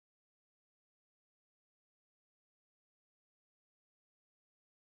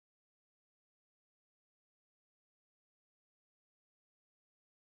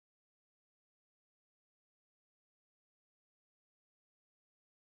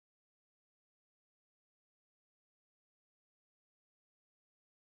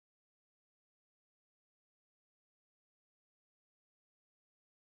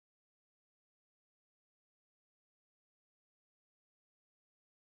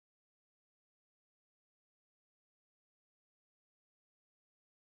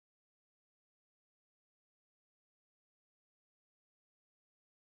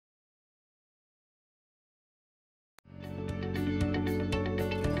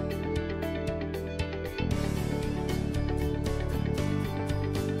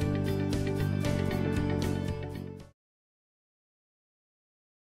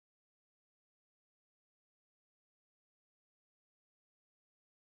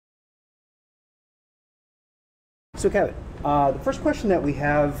So Kevin, the first question that we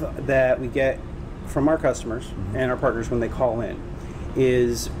have that we get from our customers and our partners when they call in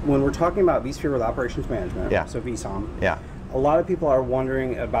is when we're talking about vSphere with operations management, so vSOM, a lot of people are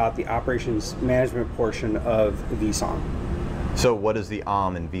wondering about the operations management portion of vSOM. So what does the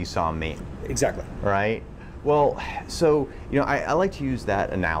OM and vSOM mean? Exactly. Right? Well, so, I like to use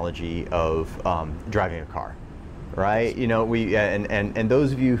that analogy of driving a car. Right, and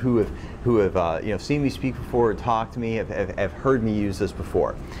those of you who have seen me speak before or talked to me have heard me use this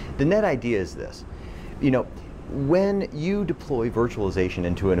before. The net idea is this: when you deploy virtualization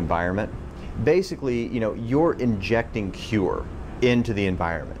into an environment, basically, you're injecting Cure into the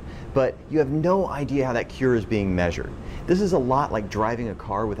environment, but you have no idea how that Cure is being measured. This is a lot like driving a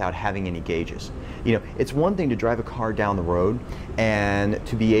car without having any gauges. It's one thing to drive a car down the road and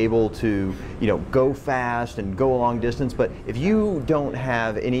to be able to, go fast and go a long distance, but if you don't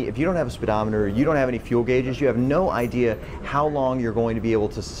have a speedometer, you don't have any fuel gauges, you have no idea how long you're going to be able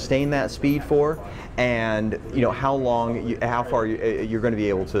to sustain that speed for, and how far you're going to be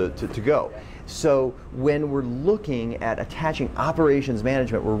able to go. So when we're looking at attaching operations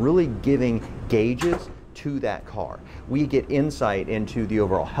management, we're really giving gauges to that car. We get insight into the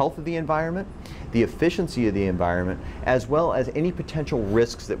overall health of the environment, the efficiency of the environment, as well as any potential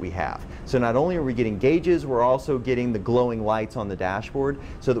risks that we have. So not only are we getting gauges, we're also getting the glowing lights on the dashboard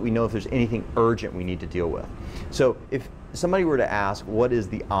so that we know if there's anything urgent we need to deal with. So if somebody were to ask what is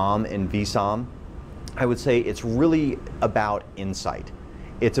the OM and vSOM, I would say it's really about insight.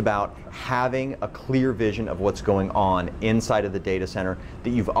 It's about having a clear vision of what's going on inside of the data center that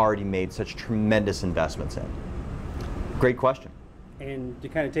you've already made such tremendous investments in. Great question. And to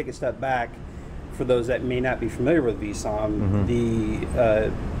kind of take a step back, for those that may not be familiar with vSOM,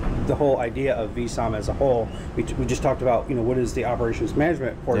 the whole idea of vSOM as a whole, we just talked about, what is the operations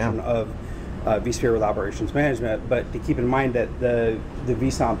management portion of vSphere with operations management, but to keep in mind that the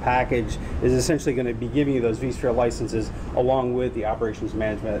vSOM package is essentially going to be giving you those vSphere licenses along with the operations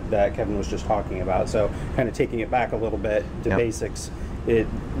management that Kevin was just talking about. So kind of taking it back a little bit to basics,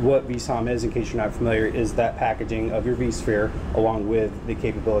 what vSOM is, in case you're not familiar, is that packaging of your vSphere along with the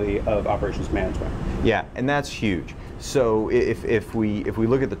capability of operations management. Yeah, and that's huge. So if we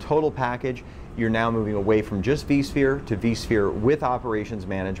look at the total package, you're now moving away from just vSphere to vSphere with operations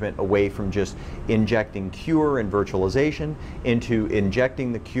management, away from just injecting Cure and virtualization into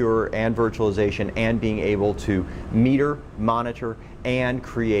injecting the Cure and virtualization and being able to meter, monitor, and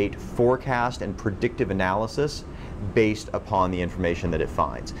create forecast and predictive analysis based upon the information that it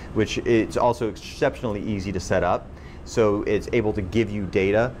finds, which it's also exceptionally easy to set up. So it's able to give you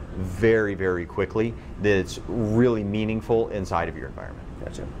data very, very quickly that's really meaningful inside of your environment.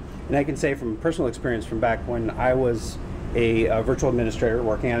 Gotcha. And I can say from personal experience from back when I was a virtual administrator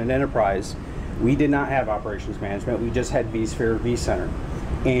working on an enterprise, we did not have operations management. We just had vSphere, vCenter.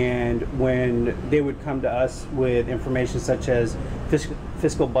 And when they would come to us with information such as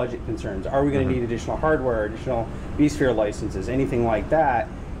fiscal budget concerns, are we going to need additional hardware, additional vSphere licenses, anything like that,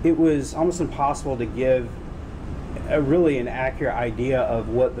 it was almost impossible to give really an accurate idea of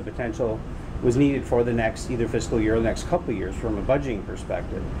what the potential was needed for the next either fiscal year or the next couple of years from a budgeting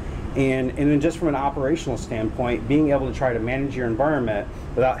perspective. And then just from an operational standpoint, being able to try to manage your environment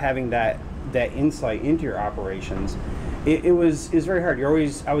without having that insight into your operations, it was very hard.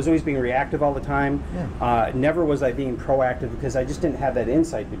 I was always being reactive all the time. Never was I being proactive because I just didn't have that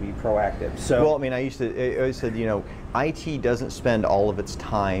insight to be proactive. So, well, I mean, I always said, IT doesn't spend all of its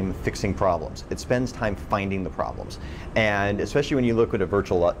time fixing problems. It spends time finding the problems. And especially when you look at a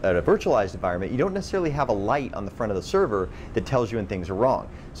virtualized environment, you don't necessarily have a light on the front of the server that tells you when things are wrong.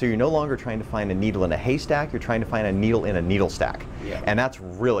 So you're no longer trying to find a needle in a haystack, you're trying to find a needle in a needle stack. And that's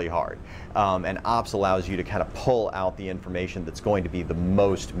really hard. And Ops allows you to kind of pull out the information that's going to be the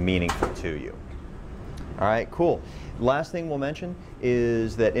most meaningful to you. All right, cool. Last thing we'll mention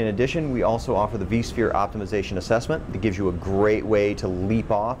is that in addition, we also offer the vSphere Optimization Assessment that gives you a great way to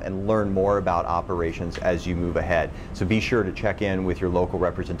leap off and learn more about operations as you move ahead. So be sure to check in with your local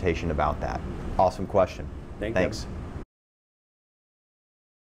representation about that. Awesome question. Thanks.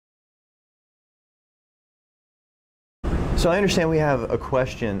 So I understand we have a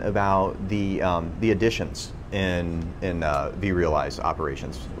question about the additions in vRealize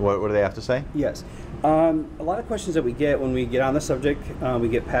operations. What do they have to say? Yes. A lot of questions that we get when we get on the subject, we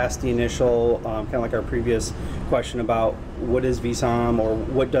get past the initial, kind of like our previous question about what is vSOM or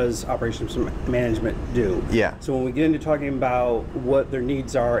what does operations management do. Yeah. So when we get into talking about what their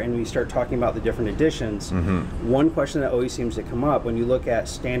needs are and we start talking about the different editions, one question that always seems to come up when you look at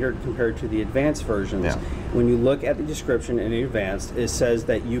standard compared to the advanced versions, when you look at the description in the advanced, it says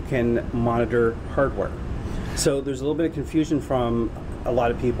that you can monitor hardware. So there's a little bit of confusion from a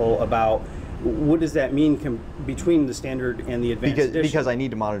lot of people about what does that mean between the standard and the advanced edition? Because I need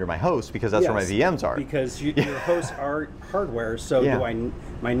to monitor my host, because that's where my VMs are. Because your hosts are hardware, so am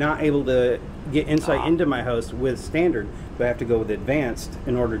I not able to get insight into my host with standard, but I have to go with advanced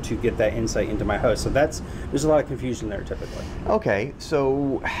in order to get that insight into my host. So there's a lot of confusion there typically. Okay,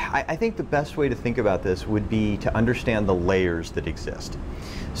 so I think the best way to think about this would be to understand the layers that exist.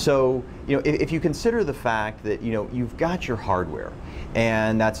 So, if you consider the fact that you've got your hardware,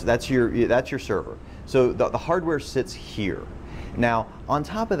 and that's your server. So the hardware sits here. Now, on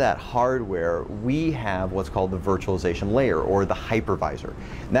top of that hardware, we have what's called the virtualization layer, or the hypervisor.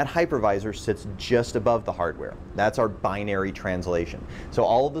 And that hypervisor sits just above the hardware. That's our binary translation. So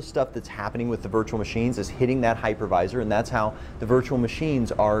all of the stuff that's happening with the virtual machines is hitting that hypervisor, and that's how the virtual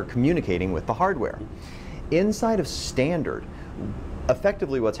machines are communicating with the hardware. Inside of standard,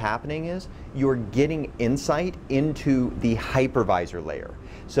 effectively what's happening is you're getting insight into the hypervisor layer.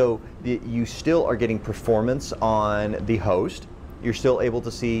 So you still are getting performance on the host. You're still able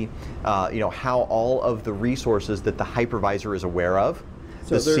to see how all of the resources that the hypervisor is aware of.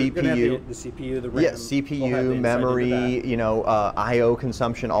 So the CPU, the RAM. Yeah, CPU, memory, I/O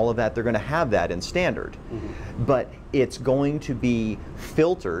consumption, all of that, they're going to have that in standard. But it's going to be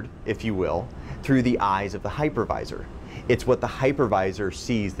filtered, if you will, through the eyes of the hypervisor. It's what the hypervisor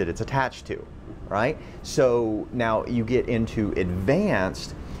sees that it's attached to, right? So now you get into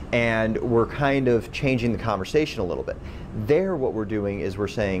advanced, and we're kind of changing the conversation a little bit. There, what we're doing is we're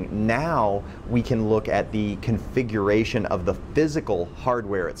saying now we can look at the configuration of the physical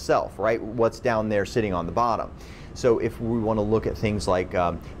hardware itself, right? What's down there sitting on the bottom. So if we want to look at things like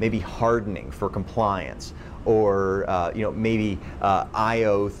maybe hardening for compliance, or maybe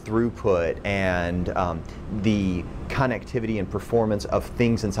I/O throughput, and the connectivity and performance of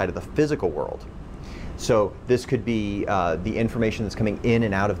things inside of the physical world. So this could be the information that's coming in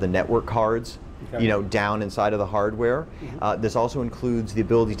and out of the network cards, down inside of the hardware. This also includes the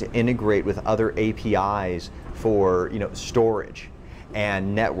ability to integrate with other APIs for storage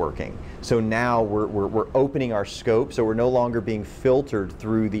and networking. So now we're opening our scope, so we're no longer being filtered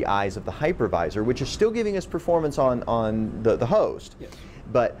through the eyes of the hypervisor, which is still giving us performance on the host. Yes.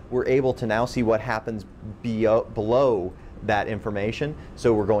 But we're able to now see what happens below that information,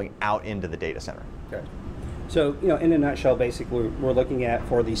 so we're going out into the data center. Okay. So, in a nutshell, basically, we're looking at,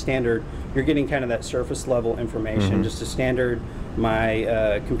 for the standard, you're getting kind of that surface level information, just a standard,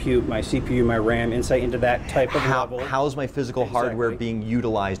 my compute, my CPU, my RAM, insight into that type of level. How's my physical hardware being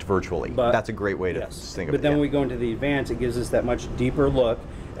utilized virtually? That's a great way to think of it. But then when we go into the advanced, it gives us that much deeper look.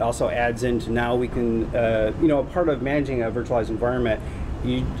 It also adds into, now we can, a part of managing a virtualized environment,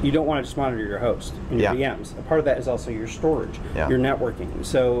 you don't want to just monitor your host and your VMs. A part of that is also your storage, your networking.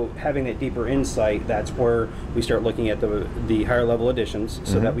 So having that deeper insight, that's where we start looking at the higher level additions,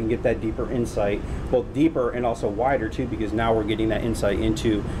 so that we can get that deeper insight, both deeper and also wider too, because now we're getting that insight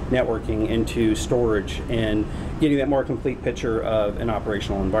into networking, into storage, and getting that more complete picture of an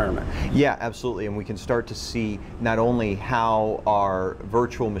operational environment. Yeah, absolutely. And we can start to see not only how our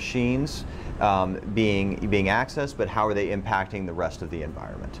virtual machines being accessed, but how are they impacting the rest of the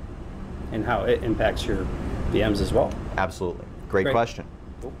environment. And how it impacts your VMs as well. Absolutely. Great question.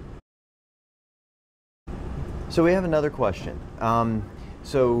 Cool. So we have another question.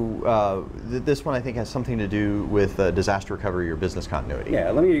 This one I think has something to do with disaster recovery or business continuity.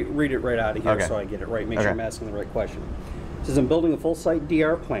 Yeah, let me read it right out of here so I get it right, make sure I'm asking the right question. It says, I'm building a full site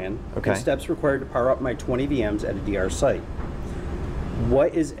DR plan and steps required to power up my 20 VMs at a DR site.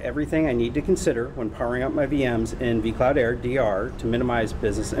 What is everything I need to consider when powering up my VMs in vCloud Air DR to minimize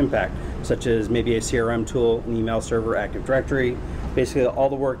business impact, such as maybe a CRM tool, an email server, Active Directory, basically all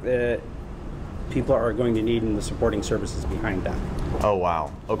the work that people are going to need in the supporting services behind that. Oh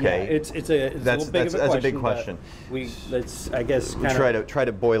wow! Okay, yeah, it's a little big of a question. That's a big question. Let's I guess try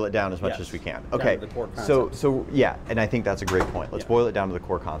to boil it down as much as we can. Okay, so yeah, and I think that's a great point. Let's boil it down to the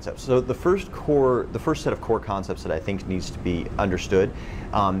core concepts. So the first set of core concepts that I think needs to be understood,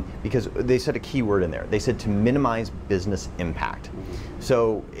 because they said a key word in there. They said to minimize business impact.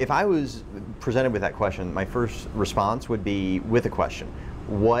 So if I was presented with that question, my first response would be with a question: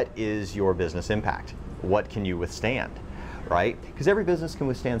 what is your business impact? What can you withstand? Right? Because every business can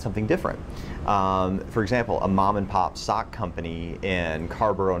withstand something different. For example, a mom and pop sock company in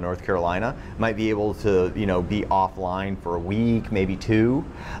Carborough, North Carolina might be able to, be offline for a week, maybe two,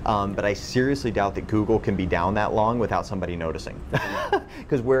 but I seriously doubt that Google can be down that long without somebody noticing.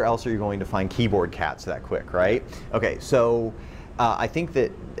 Because where else are you going to find keyboard cats that quick, right? Okay, so I think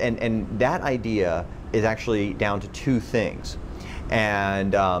that, and that idea is actually down to two things.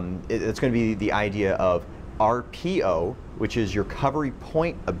 And it's going to be the idea of, RPO, which is your recovery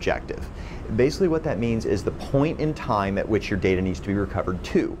point objective. Basically what that means is the point in time at which your data needs to be recovered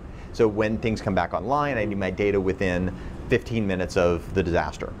to. So when things come back online, I need my data within 15 minutes of the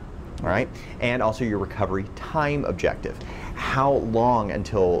disaster. All right, and also your recovery time objective. How long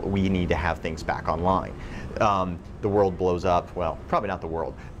until we need to have things back online? The world blows up, well, probably not the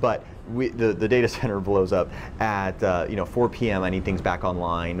world, but the data center blows up at 4 p.m. I need things back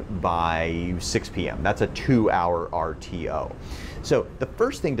online by 6 p.m. That's a 2-hour RTO. So the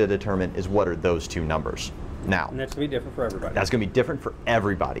first thing to determine is what are those two numbers. Now, and that's going to be different for everybody. That's going to be different for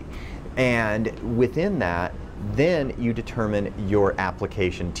everybody. And within that, then you determine your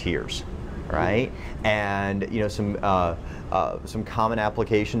application tiers, right? And some common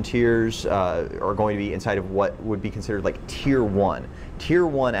application tiers are going to be inside of what would be considered like tier 1. Tier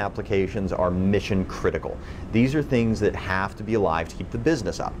 1 applications are mission critical. These are things that have to be alive to keep the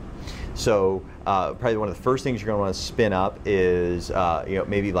business up. So probably one of the first things you're going to want to spin up is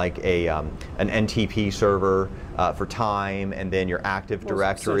maybe like an NTP server for time, and then your Active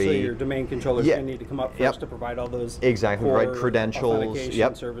Directory. So your domain controllers going to need to come up first to provide all those right credentials,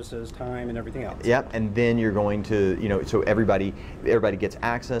 authentication services, time, and everything else. Yep, and then you're going to so everybody gets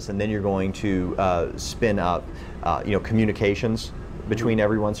access, and then you're going to spin up communications between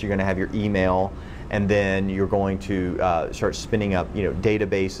everyone. So you're going to have your email. And then you're going to start spinning up,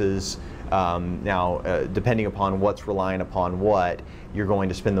 databases. Now, depending upon what's relying upon what, you're going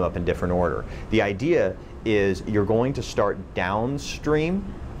to spin them up in different order. The idea is you're going to start downstream,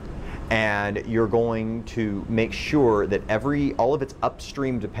 and you're going to make sure that all of its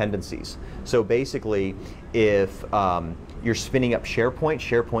upstream dependencies. So basically, if you're spinning up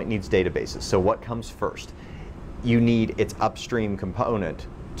SharePoint needs databases. So what comes first? You need its upstream component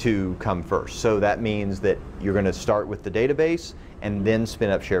to come first. So that means that you're going to start with the database and then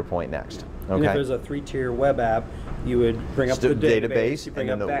spin up SharePoint next. Okay. And if there's a 3-tier web app, you would bring up the database, you bring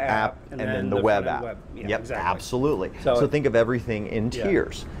and then up the app, and then the web app. Yeah, exactly. Absolutely. So think of everything in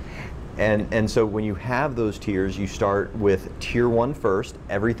tiers. And so when you have those tiers, you start with tier 1 first,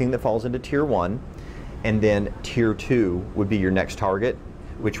 everything that falls into tier 1, and then tier 2 would be your next target,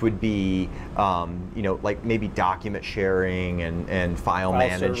 which would be, like maybe document sharing and file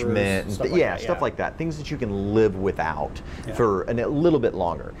management, and stuff like that. Things that you can live without for a little bit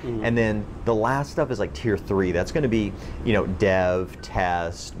longer. And then the last stuff is like tier 3. That's going to be, dev,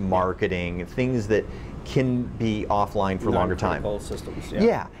 test, marketing, things that can be offline for a longer time. Systems,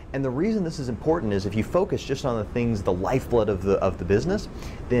 and the reason this is important is if you focus just on the things, the lifeblood of the business,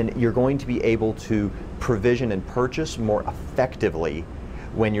 then you're going to be able to provision and purchase more effectively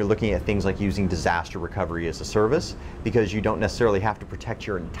when you're looking at things like using disaster recovery as a service, because you don't necessarily have to protect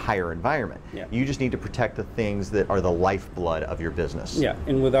your entire environment. You just need to protect the things that are the lifeblood of your business.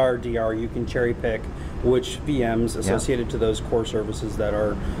 And with our DR, you can cherry pick which VMs associated to those core services that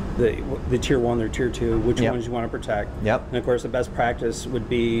are the tier 1 or tier 2, which ones you want to protect. And of course, the best practice would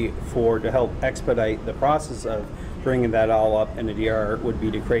be to help expedite the process of bringing that all up in a DR would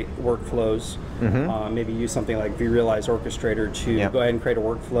be to create workflows. Maybe use something like vRealize Orchestrator to go ahead and create a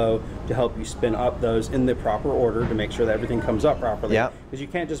workflow to help you spin up those in the proper order to make sure that everything comes up properly. Because you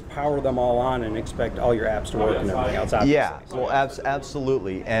can't just power them all on and expect all your apps to work and everything else. Well,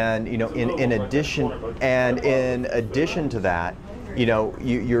 absolutely. And in addition to that,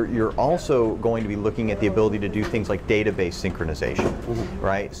 you're also going to be looking at the ability to do things like database synchronization,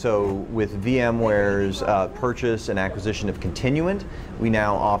 right? So with VMware's purchase and acquisition of Continuant, we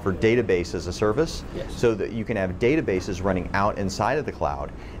now offer database as a service, so that you can have databases running out inside of the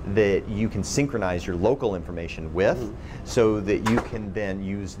cloud that you can synchronize your local information with, so that you can then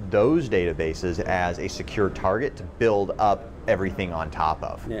use those databases as a secure target to build up everything on top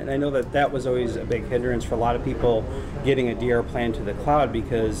of. And I know that was always a big hindrance for a lot of people getting a DR plan to the cloud,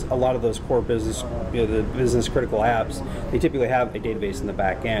 because a lot of those core business, the business critical apps, they typically have a database in the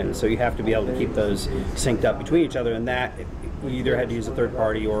back end. So you have to be able to keep those synced up between each other, and that we either had to use a third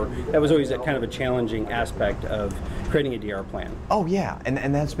party, or that was always kind of a challenging aspect of creating a DR plan. Oh yeah,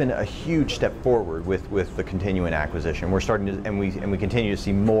 and that's been a huge step forward with the Continuant acquisition. We're starting to, and we continue to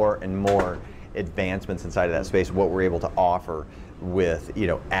see more and more advancements inside of that space, what we're able to offer with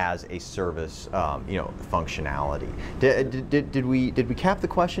as a service functionality. Did we cap the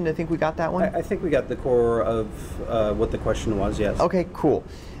question? I think we got that one. I think we got the core of what the question was. Yes. Okay, cool.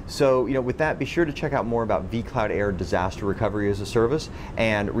 So with that, be sure to check out more about vCloud Air Disaster Recovery as a Service,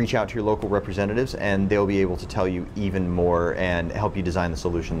 and reach out to your local representatives, and they'll be able to tell you even more and help you design the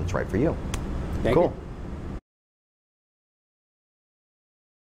solution that's right for you. Thank you.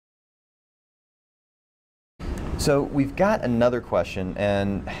 So we've got another question,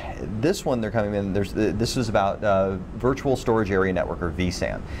 and this one they're coming in. This is about Virtual Storage Area Network, or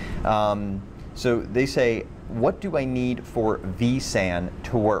vSAN. So they say, what do I need for vSAN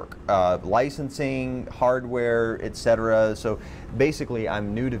to work? Licensing, hardware, etc. So basically,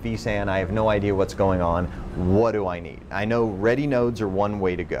 I'm new to vSAN. I have no idea what's going on. What do I need? I know ready nodes are one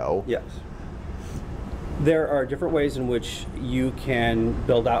way to go. Yes. There are different ways in which you can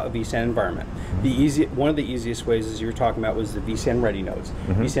build out a vSAN environment. One of the easiest ways, as you were talking about, was the vSAN ready nodes.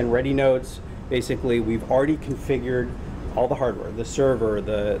 vSAN ready nodes, basically, we've already configured all the hardware, the server,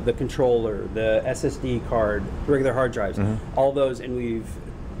 the controller, the SSD card, regular hard drives, all those, and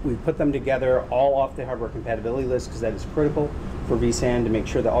we've put them together all off the hardware compatibility list, because that is critical for vSAN to make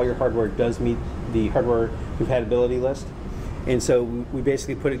sure that all your hardware does meet the hardware compatibility list. And so we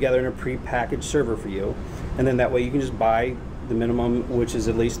basically put it together in a pre-packaged server for you, and then that way you can just buy the minimum, which is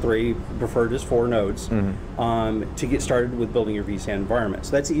at least 3, preferred is 4 nodes, to get started with building your vSAN environment.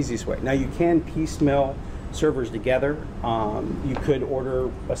 So that's the easiest way. Now you can piecemeal servers together. You could order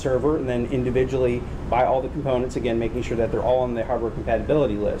a server and then individually buy all the components, again making sure that they're all on the hardware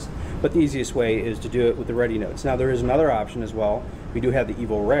compatibility list. But the easiest way is to do it with the ready nodes. Now there is another option as well. We do have the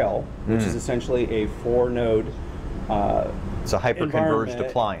vROps, which is essentially a 4-node it's a hyper-converged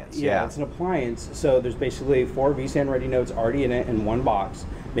appliance. Yeah, it's an appliance. So there's basically 4 vSAN ready nodes already in it in one box,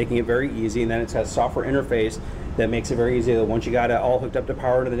 making it very easy. And then it has a software interface that makes it very easy that once you got it all hooked up to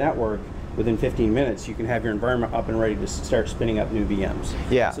power to the network, within 15 minutes you can have your environment up and ready to start spinning up new VMs.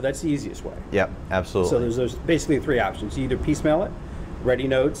 Yeah. So that's the easiest way. Yep, absolutely. So there's basically 3 options. You either piecemeal it, ready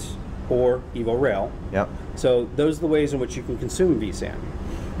nodes, or vROps. Yep. So those are the ways in which you can consume vSAN.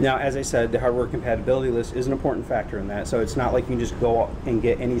 Now, as I said, the hardware compatibility list is an important factor in that. So it's not like you can just go and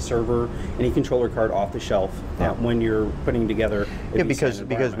get any server, any controller card off the shelf when you're putting together a vSAN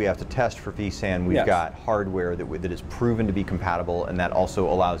because we have to test for vSAN. We've got hardware that is proven to be compatible, and that also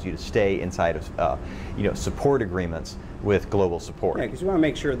allows you to stay inside of support agreements with global support. Yeah, because we want to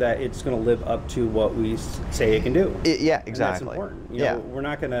make sure that it's going to live up to what we say it can do. Yeah, exactly. And that's important. You know, we're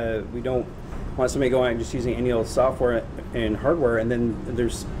not going to. We don't want somebody going out and just using any old software and hardware, and then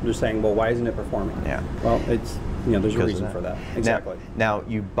they're saying, well, why isn't it performing? Yeah. Well, it's there's a reason for that. Exactly. Now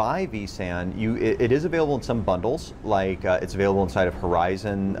you buy vSAN. It is available in some bundles, like it's available inside of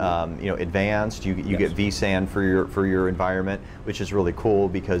Horizon, Advanced. You get vSAN for your environment, which is really cool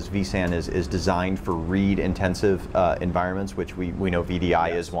because vSAN is designed for read-intensive environments, which we know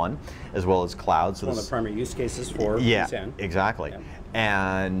VDI is one, as well as cloud. So one of the primary use cases for vSAN. Yeah, exactly. Yeah.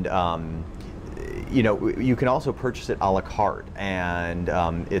 And you can also purchase it a la carte, and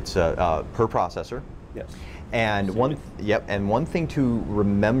it's per processor. Yes. And one thing to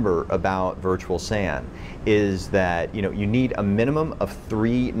remember about virtual SAN is that you need a minimum of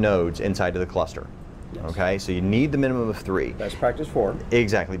 3 nodes inside of the cluster. Yes. Okay, so you need the minimum of 3. Best practice 4.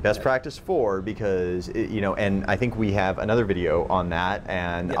 Exactly, best practice 4, because and I think we have another video on that,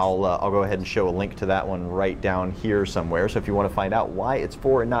 and I'll go ahead and show a link to that one right down here somewhere. So if you want to find out why it's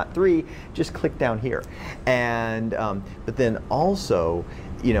 4 and not 3, just click down here. And but then also,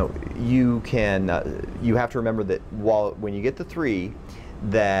 you have to remember that when you get the 3,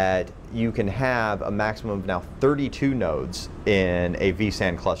 that you can have a maximum of now 32 nodes in a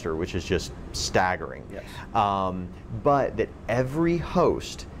vSAN cluster, which is just staggering. Yes. But that every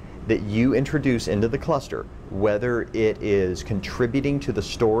host that you introduce into the cluster, whether it is contributing to the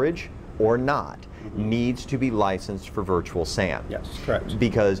storage or not, needs to be licensed for virtual SAN. Yes, correct.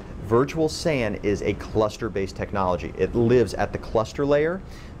 Because virtual SAN is a cluster-based technology. It lives at the cluster layer,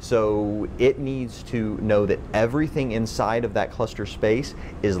 so it needs to know that everything inside of that cluster space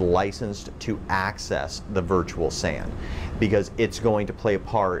is licensed to access the virtual SAN, because it's going to play a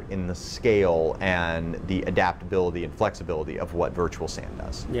part in the scale and the adaptability and flexibility of what virtual SAN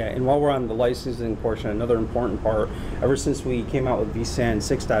does. Yeah, and while we're on the licensing portion, another important part, ever since we came out with vSAN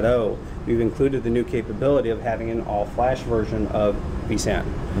 6.0, we've included the new capability of having an all-flash version of vSAN.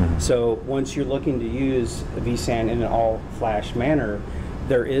 So once you're looking to use vSAN in an all-flash manner,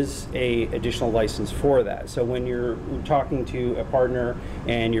 there is a additional license for that. So when you're talking to a partner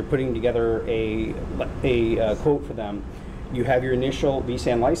and you're putting together a quote for them, you have your initial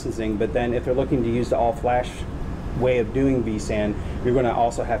vSAN licensing, but then if they're looking to use the all-flash way of doing vSAN, you're going to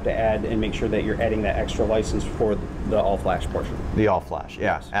also have to add and make sure that you're adding that extra license for the all-flash portion. The all-flash,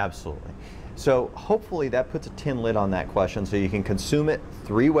 yeah, yes. Absolutely. So hopefully that puts a tin lid on that question, so you can consume it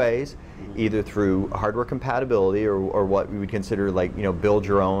 3 ways. either through hardware compatibility or what we would consider like, build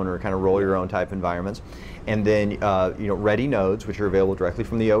your own or kind of roll your own type environments. And then, ready nodes, which are available directly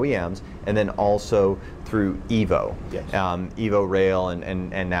from the OEMs, and then also through Evo, yes. Evo Rail,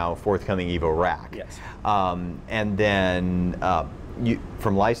 and now forthcoming Evo Rack. Yes. And then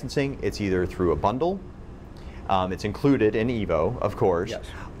from licensing, it's either through a bundle, it's included in Evo, of course, yes.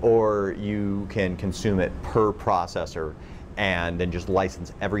 or you can consume it per processor and then just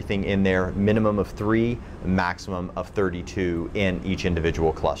license everything in there, minimum of 3, maximum of 32 in each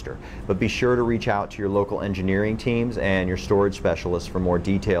individual cluster. But be sure to reach out to your local engineering teams and your storage specialists for more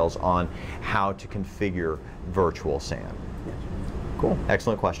details on how to configure virtual SAN. Yes. Cool.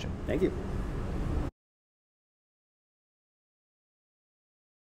 Excellent question. Thank you.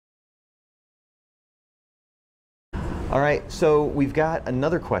 All right, so we've got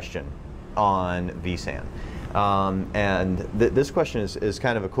another question on vSAN. This question is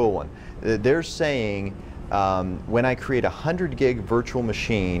kind of a cool one. They're saying, when I create a 100 gig virtual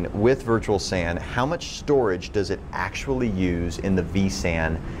machine with virtual SAN, how much storage does it actually use in the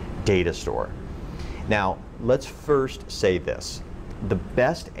vSAN data store? Now, let's first say this. The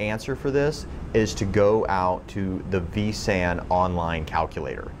best answer for this is to go out to the vSAN online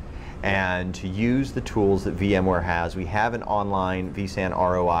calculator and to use the tools that VMware has. We have an online vSAN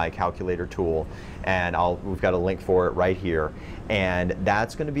ROI calculator tool, and we've got a link for it right here. And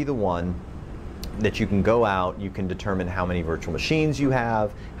that's going to be the one that you can go out, you can determine how many virtual machines you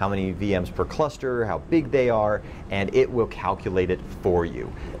have, how many VMs per cluster, how big they are, and it will calculate it for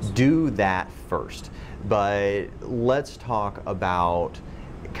you. Do that first. But let's talk about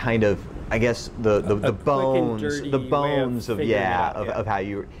kind of, I guess, the bones of how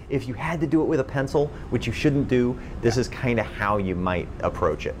you, if you had to do it with a pencil, which you shouldn't do, this is kind of how you might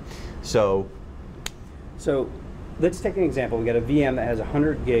approach it. So let's take an example. We got a VM that has a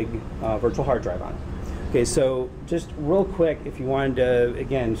 100 gig virtual hard drive on it. Okay, so just real quick, if you wanted to,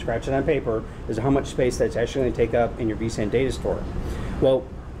 again, scratch it on paper, is how much space that's actually going to take up in your vSAN data store. Well,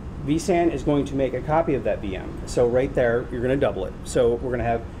 vSAN is going to make a copy of that VM. So right there, you're going to double it. So we're going to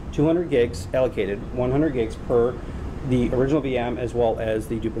have 200 gigs allocated, 100 gigs per the original VM as well as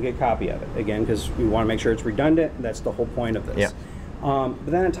the duplicate copy of it. Again, because we want to make sure it's redundant. That's the whole point of this. Yeah. But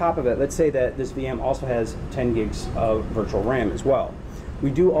then on top of it, let's say that this VM also has 10 gigs of virtual RAM as well.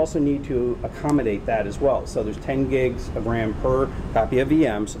 We do also need to accommodate that as well. So there's 10 gigs of RAM per copy of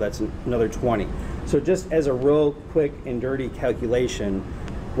VM, so that's another 20. So just as a real quick and dirty calculation,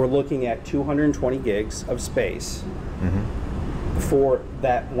 we're looking at 220 gigs of space for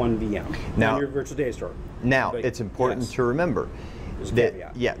that one VM. Now, your virtual data store. Now, it's important to remember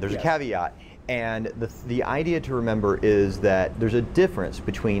that, there's a caveat. And the idea to remember is that there's a difference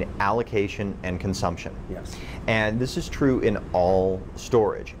between allocation and consumption. Yes. And this is true in all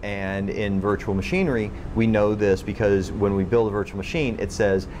storage. And in virtual machinery, we know this because when we build a virtual machine, it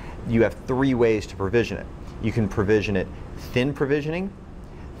says you have 3 ways to provision it. You can provision it thin provisioning,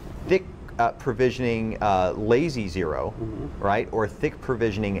 thick provisioning lazy zero, right? Or thick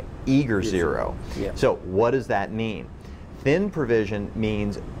provisioning eager zero. Yeah. So what does that mean? Thin provision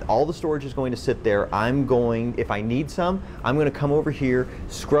means all the storage is going to sit there. If I need some, I'm going to come over here,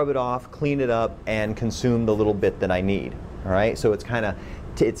 scrub it off, clean it up, and consume the little bit that I need. All right, so it's kind of,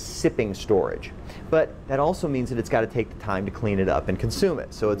 it's sipping storage. But that also means that it's got to take the time to clean it up and consume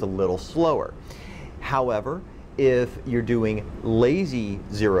it, so it's a little slower. However, if you're doing lazy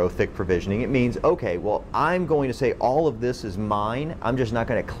zero thick provisioning, it means, okay, well, I'm going to say all of this is mine. I'm just not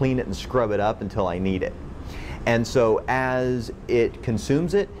going to clean it and scrub it up until I need it. And so as it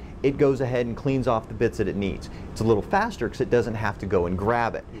consumes it, it goes ahead and cleans off the bits that it needs. It's a little faster because it doesn't have to go and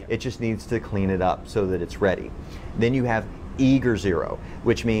grab it. Yeah. It just needs to clean it up so that it's ready. Then you have eager zero,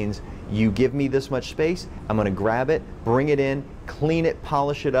 which means you give me this much space, I'm going to grab it, bring it in, clean it,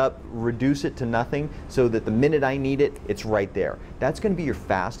 polish it up, reduce it to nothing so that the minute I need it, it's right there. That's going to be your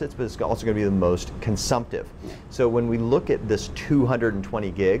fastest, but it's also going to be the most consumptive. So when we look at this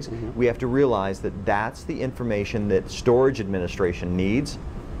 220 gigs, we have to realize that that's the information that storage administration needs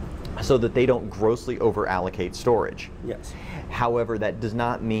so that they don't grossly over allocate storage. Yes. However, that does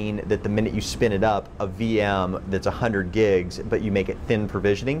not mean that the minute you spin it up, a VM that's 100 gigs, but you make it thin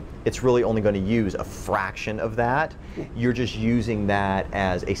provisioning, it's really only going to use a fraction of that. You're just using that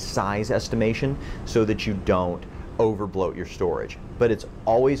as a size estimation so that you don't overbloat your storage. But it's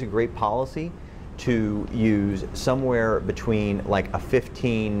always a great policy to use somewhere between like a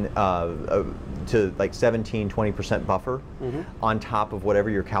 15 to like 17-20% buffer on top of whatever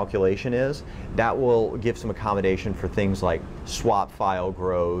your calculation is, that will give some accommodation for things like swap file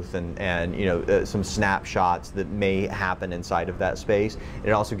growth and you know, some snapshots that may happen inside of that space.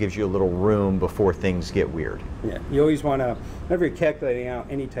 It also gives you a little room before things get weird. Yeah, you always want to, whenever you're calculating out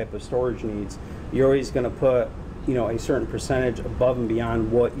any type of storage needs, you're always going to put, you know, a certain percentage above and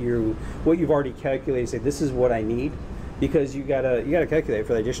beyond what you've already calculated. Say, this is what I need, because you gotta calculate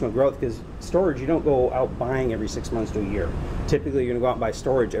for the additional growth. Because storage, you don't go out buying every 6 months to a year. Typically, you're gonna go out and buy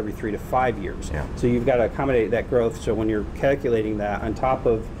storage every 3 to 5 years. Yeah. So you've got to accommodate that growth. So when you're calculating that, on top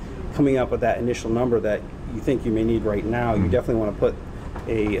of coming up with that initial number that you think you may need right now, you definitely want to put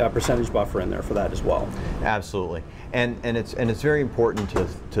a percentage buffer in there for that as well. Absolutely, and it's very important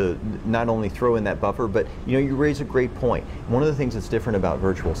to not only throw in that buffer, but you know, you raise a great point. One of the things that's different about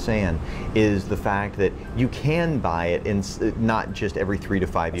virtual SAN is the fact that you can buy it in not just every 3 to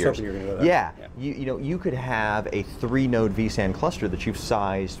 5 years. You're gonna go there. Yeah, you know, you could have a 3-node vSAN cluster that you've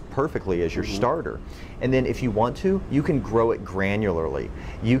sized perfectly as your starter, and then if you want to, you can grow it granularly.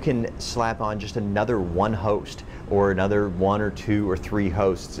 You can slap on just another 1 host, or another 1 or 2 or 3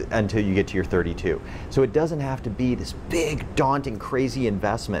 hosts until you get to your 32. So it doesn't have to be this big, daunting, crazy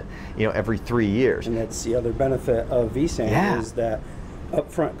investment, you know, every 3 years. And that's the other benefit of vSAN is that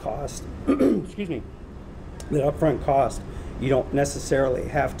upfront cost. Excuse me. That upfront cost, you don't necessarily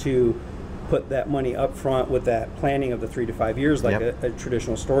have to put that money up front with that planning of the 3 to 5 years like a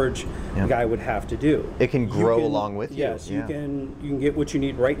traditional storage guy would have to do. It can grow along with you. Yes, you can get what you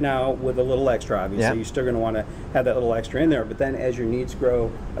need right now with a little extra, obviously. You're still going to want to have that little extra in there, but then as your needs grow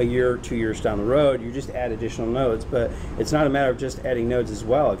a year, 2 years down the road, you just add additional nodes. But it's not a matter of just adding nodes as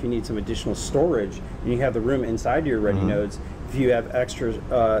well. If you need some additional storage and you have the room inside your ready nodes, if you have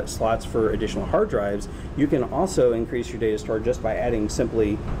extra slots for additional hard drives, you can also increase your data storage just by adding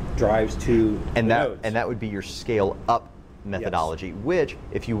simply drives to nodes. And that would be your scale up methodology, which,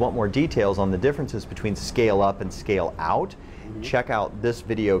 if you want more details on the differences between scale up and scale out, check out this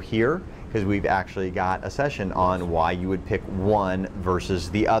video here, because we've actually got a session on why you would pick one versus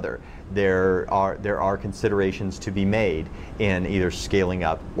the other. There are considerations to be made in either scaling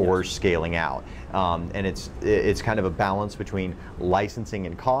up or scaling out, and it's kind of a balance between licensing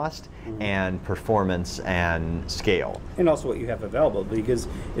and cost and performance and scale, and also what you have available. Because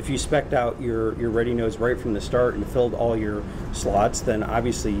if you spec'd out your ready nodes right from the start and filled all your slots, then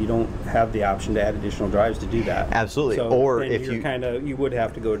obviously you don't have the option to add additional drives to do that. Absolutely. So, or if you would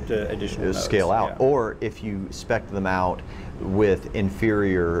have to go to additional nodes. Scale out, or if you spec them out with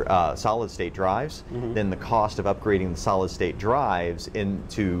inferior solid state drives, then the cost of upgrading the solid state drives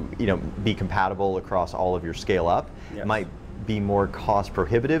to be compatible across all of your scale up might be more cost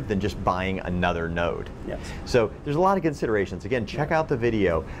prohibitive than just buying another node. So there's a lot of considerations. Again, check out the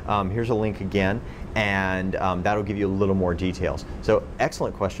video. Here's a link again, and that'll give you a little more details. So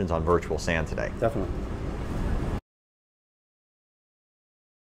excellent questions on virtual SAN today. Definitely.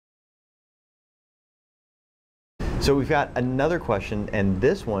 So we've got another question, and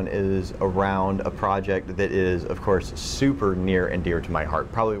this one is around a project that is, of course, super near and dear to my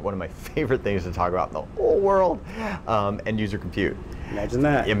heart. Probably one of my favorite things to talk about in the whole world, end user compute. Imagine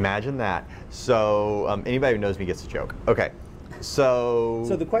that. Imagine that. So anybody who knows me gets the joke. Okay. So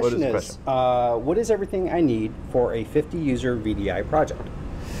the question is, what is everything I need for a 50 user VDI project?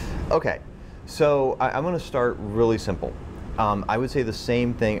 Okay. So I'm going to start really simple. I would say the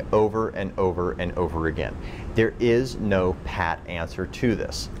same thing over and over and over again. There is no pat answer to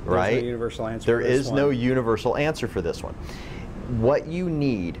this, right? There's no universal answer. There is no universal answer for this one. What you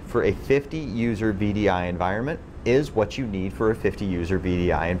need for a 50 user VDI environment is what you need for a 50 user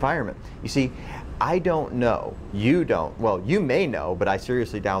VDI environment. You see, I don't know, you don't, well, you may know, but I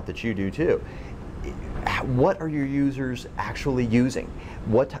seriously doubt that you do too. What are your users actually using?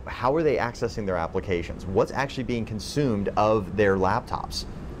 How are they accessing their applications? What's actually being consumed of their laptops,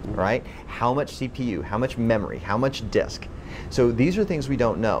 right? How much CPU, how much memory, how much disk? So these are things we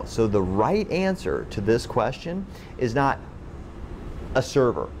don't know. So the right answer to this question is not a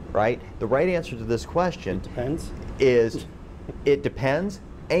server, right? The right answer to this question is it depends,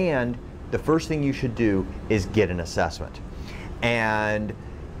 and the first thing you should do is get an assessment. And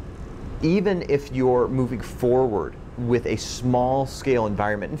even if you're moving forward with a small scale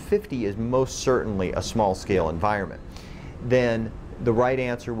environment, and 50 is most certainly a small scale environment, then the right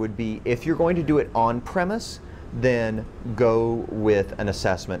answer would be, if you're going to do it on premise, then go with an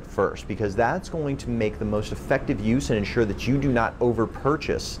assessment first, because that's going to make the most effective use and ensure that you do not over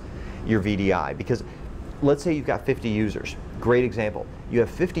purchase your VDI. Because let's say you've got 50 users. Great example. You have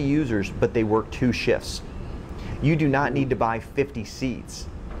 50 users, but they work 2 shifts. You do not need to buy 50 seats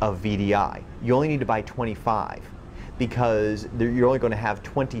of VDI. You only need to buy 25 because you're only going to have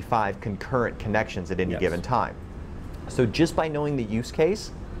 25 concurrent connections at any given time. So just by knowing the use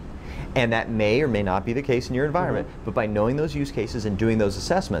case, and that may or may not be the case in your environment, but by knowing those use cases and doing those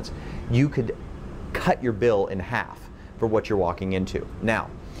assessments, you could cut your bill in half for what you're walking into. Now,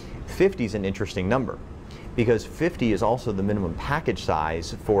 50 is an interesting number because 50 is also the minimum package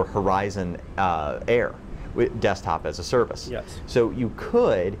size for Horizon Air with desktop as a service. Yes. So you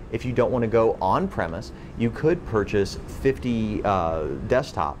could, if you don't want to go on-premise, you could purchase 50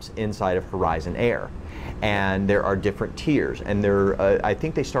 desktops inside of Horizon Air. And there are different tiers, and I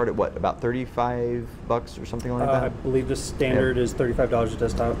think they start at what, about $35 or something like that? I believe the standard is $35 a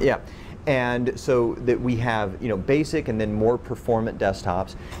desktop. Yeah. And so that we have, basic and then more performant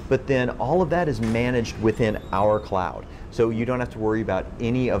desktops, but then all of that is managed within our cloud. So you don't have to worry about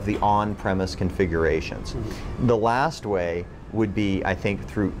any of the on-premise configurations. The last way would be, I think,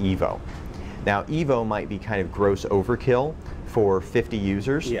 through Evo. Now, Evo might be kind of gross overkill for 50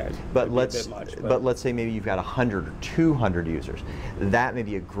 users, but let's say maybe you've got 100 or 200 users. That may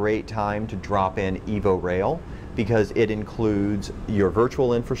be a great time to drop in Evo Rail, because it includes your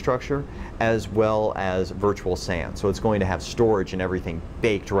virtual infrastructure as well as virtual SAN. So it's going to have storage and everything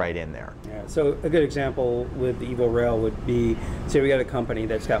baked right in there. Yeah, so a good example with the Evo Rail would be, say we got a company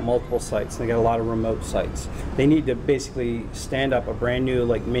that's got multiple sites, and they got a lot of remote sites. They need to basically stand up a brand new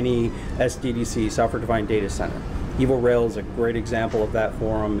mini SDDC, software-defined data center. Evo Rail is a great example of that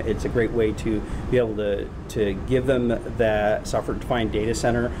for them. It's a great way to be able to give them that software-defined data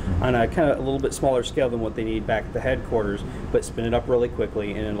center on a kind of a little bit smaller scale than what they need back at the headquarters, but spin it up really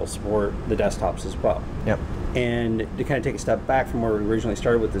quickly, and it'll support the desktops as well. Yep. And to kind of take a step back from where we originally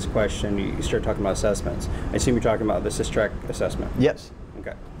started with this question, you started talking about assessments. I assume you're talking about the SysTrack assessment. Yes.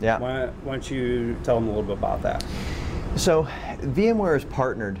 Okay. Yeah. Why don't you tell them a little bit about that? So VMware has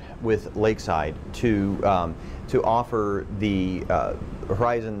partnered with Lakeside to offer the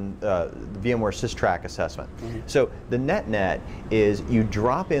Horizon VMware SysTrack assessment. So the net is you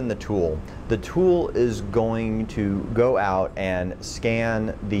drop in the tool. The tool is going to go out and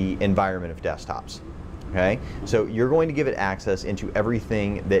scan the environment of desktops. Okay, so you're going to give it access into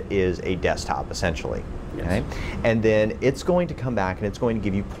everything that is a desktop, essentially. Okay, and then it's going to come back and it's going to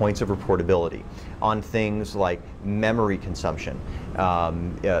give you points of reportability on things like memory consumption,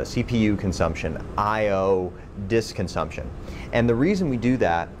 CPU consumption, I/O, disk consumption. And the reason we do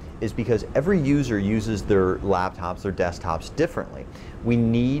that is because every user uses their laptops, their desktops differently. We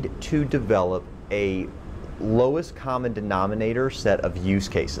need to develop a lowest common denominator set of use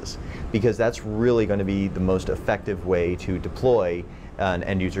cases, because that's really going to be the most effective way to deploy an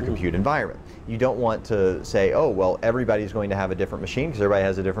end user compute environment. You don't want to say, oh, well, everybody's going to have a different machine because everybody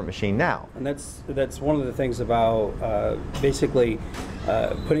has a different machine now. And that's one of the things about basically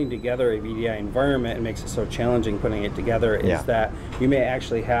putting together a VDI environment and makes it so challenging putting it together is that you may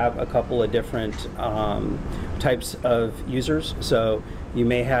actually have a couple of different types of users. So you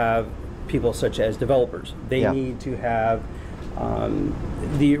may have people such as developers. They need to have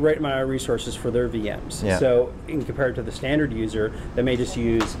the right amount of resources for their VMs. So in compared to the standard user that may just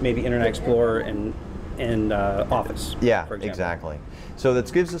use maybe Internet Explorer and Office. Yeah, exactly. So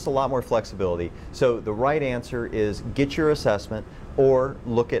that gives us a lot more flexibility. So the right answer is get your assessment, or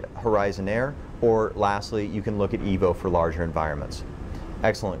look at Horizon Air, or lastly, you can look at Evo for larger environments.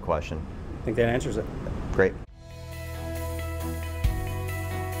 Excellent question. I think that answers it. Great.